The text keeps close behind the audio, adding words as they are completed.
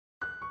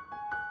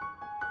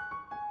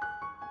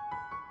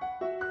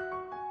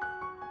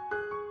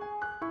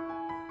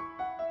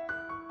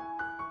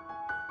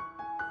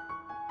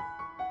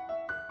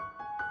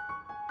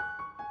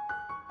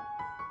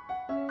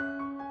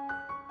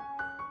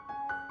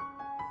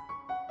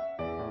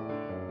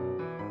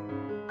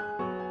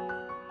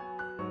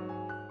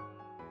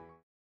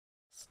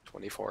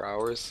24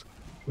 hours.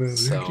 Well,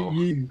 So look at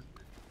you.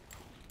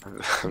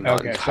 I'm not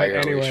Okay, so entirely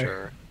anyway.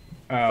 sure.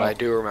 Oh. But I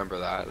do remember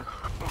that.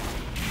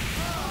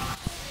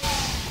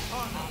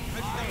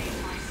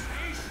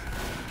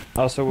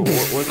 Also,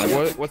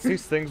 what's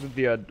these things with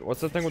the what's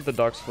the thing with the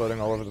ducks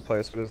floating all over the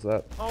place? What is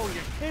that? Oh,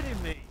 you're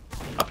kidding me!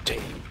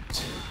 Update.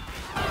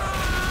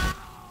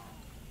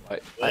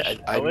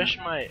 I wish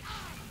my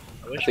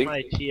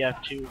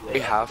TF2. We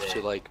have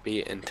to like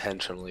be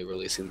intentionally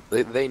releasing.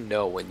 They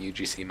know when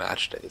UGC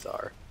match days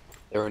are.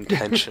 They're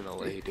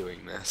intentionally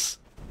doing this.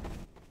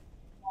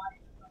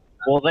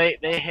 Well, they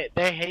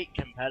hate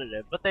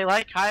competitive, but they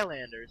like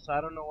Highlander, so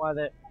I don't know why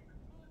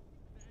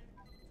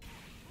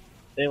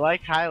they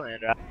like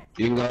Highlander.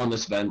 You can go on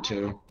this vent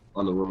too,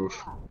 on the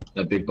roof.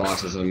 That big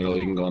box is in the middle,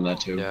 you can go on that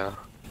too. Yeah.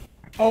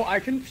 Oh, I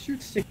can shoot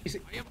stickies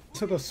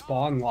to the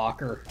spawn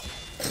locker.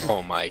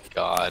 Oh my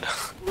god.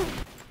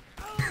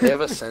 They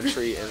have a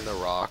sentry in the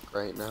rock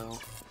right now.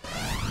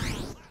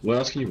 What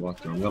else can you walk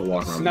through? I'm gonna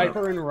walk around.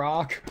 Sniper and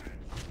rock.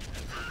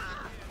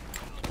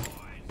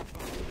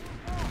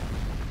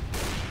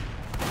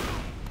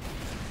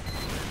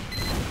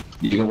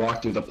 You can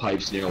walk through the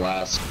pipes near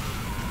last.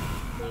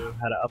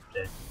 How to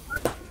update.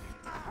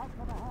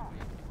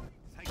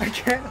 I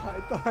can't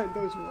hide behind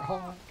those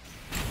rocks.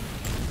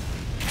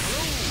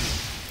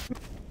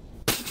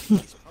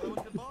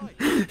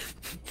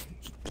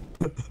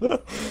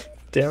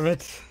 Damn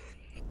it.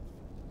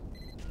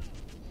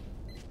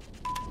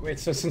 Wait,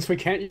 so since we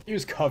can't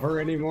use cover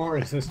anymore,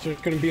 is this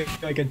just gonna be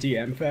like a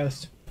DM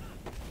fest?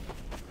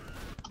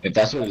 If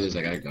that's what it is,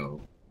 I gotta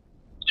go.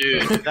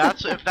 Dude, if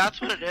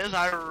that's what it is,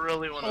 I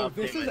really want to Oh, update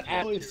this is my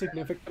actually TF2.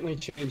 significantly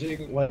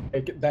changing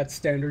like that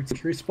standard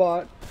entry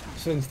spot,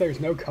 since there's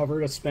no cover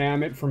to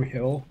spam it from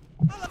hill.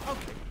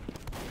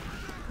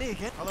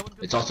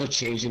 It's also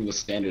changing the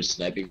standard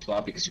sniping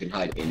spot because you can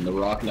hide in the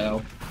rock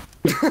now.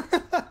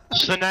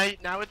 So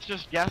now it's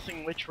just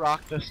guessing which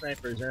rock the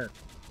sniper's in.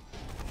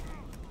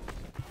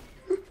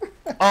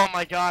 Oh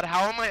my god,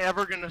 how am I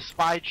ever gonna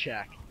spy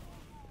check?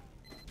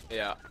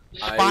 Yeah.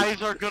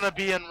 Spies are gonna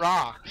be in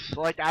rocks.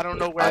 Like I don't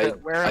know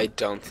where. I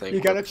don't think You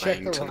gotta we're check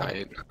playing the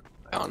tonight.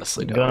 I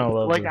honestly Gonna don't.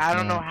 love Like this, I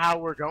don't know man. how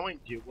we're going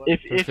to.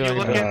 If you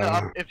look in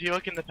the if you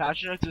look in the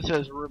patch notes, it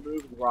says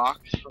remove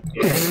rocks from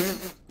game,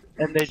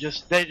 and they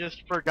just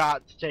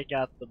forgot to take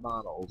out the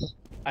models.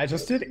 I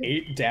just did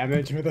 8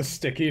 damage with a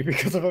sticky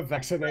because of a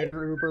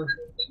vaccinator Uber.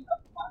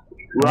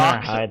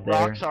 Rocks hide there.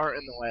 rocks aren't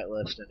in the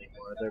whitelist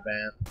anymore. They're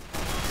banned.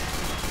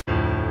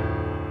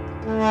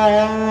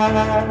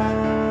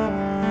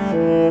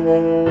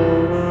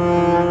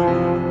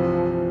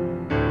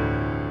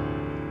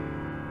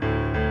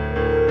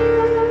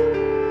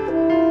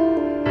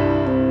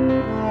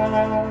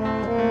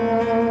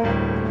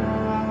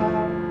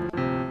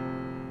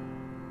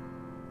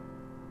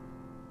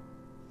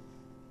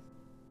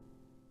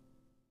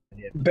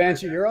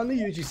 Banshee, you're on the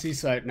UGC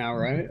site now,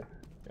 right?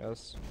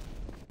 Yes.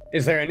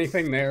 Is there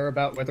anything there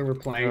about whether we're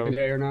playing No.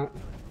 today or not?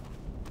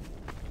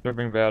 They're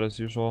being bad as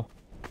usual.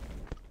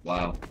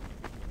 Wow.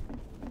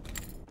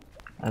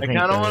 I kind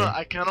of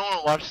want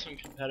to watch some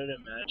competitive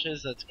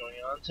matches that's going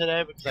on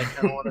today because I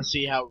kind of want to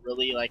see how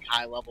really like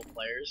high level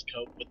players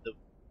cope with the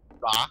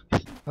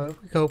rocks. How do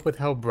we cope with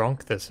how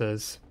bronk this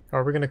is? How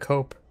are we gonna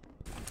cope?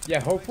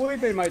 Yeah, hopefully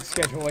they might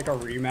schedule like a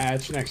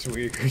rematch next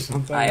week or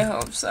something. I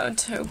hope so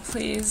too,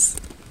 please.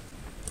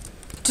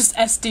 Just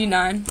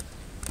SD9.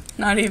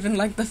 Not even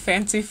like the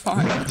fancy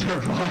font.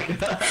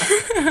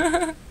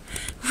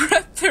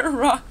 Rep their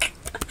rock.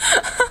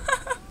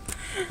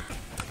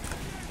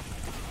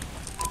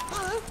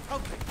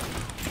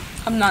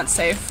 I'm not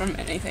safe from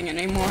anything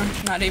anymore,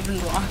 not even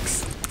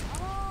rocks.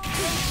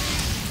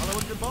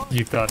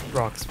 You thought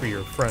rocks were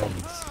your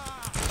friends.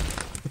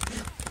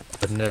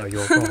 But now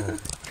you're wrong.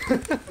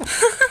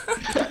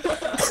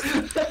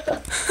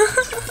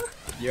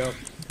 Yep.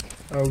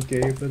 Oh,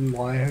 Gaben,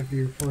 why have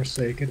you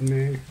forsaken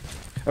me?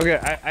 Okay,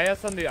 I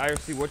asked on the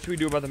IRC what should we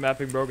do about the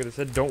mapping broken. They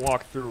said don't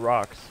walk through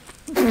rocks.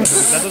 That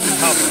doesn't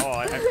help at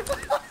all.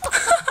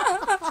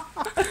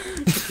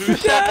 Who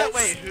said that?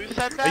 Wait, who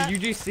said A that?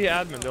 UGC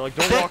admin, they're like,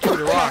 don't walk through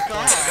the rocks.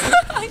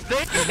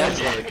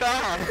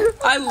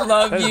 I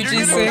love That's the most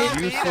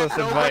UGC. useless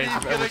advice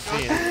I've ever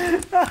seen.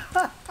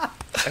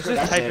 I should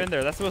type in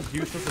there, that's the most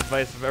useless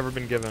advice I've ever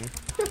been given.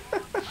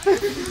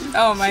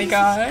 Oh my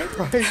god.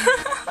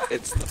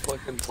 It's the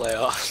fucking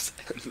playoffs,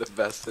 and the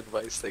best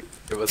advice they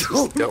give us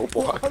is don't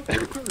walk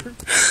through.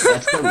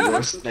 That's the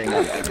worst thing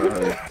I've ever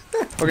heard.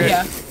 Okay,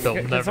 Yeah. They'll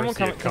can never someone see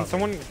come? it Can coming.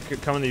 someone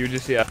come in the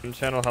UGC admin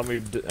channel? Help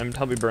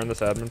me burn this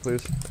admin,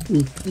 please.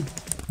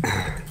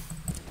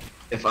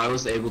 If I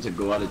was able to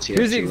go out of TF2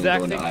 Here's the and exact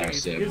go into thing.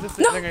 IRC, Here's the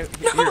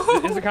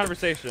thing. Here's the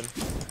conversation.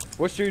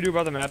 What should you do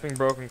about the mapping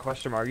broken?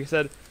 Question mark. He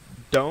said,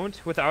 don't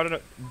without a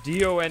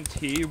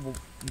DONT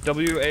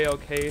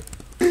WALK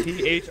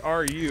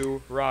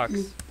THRU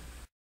rocks.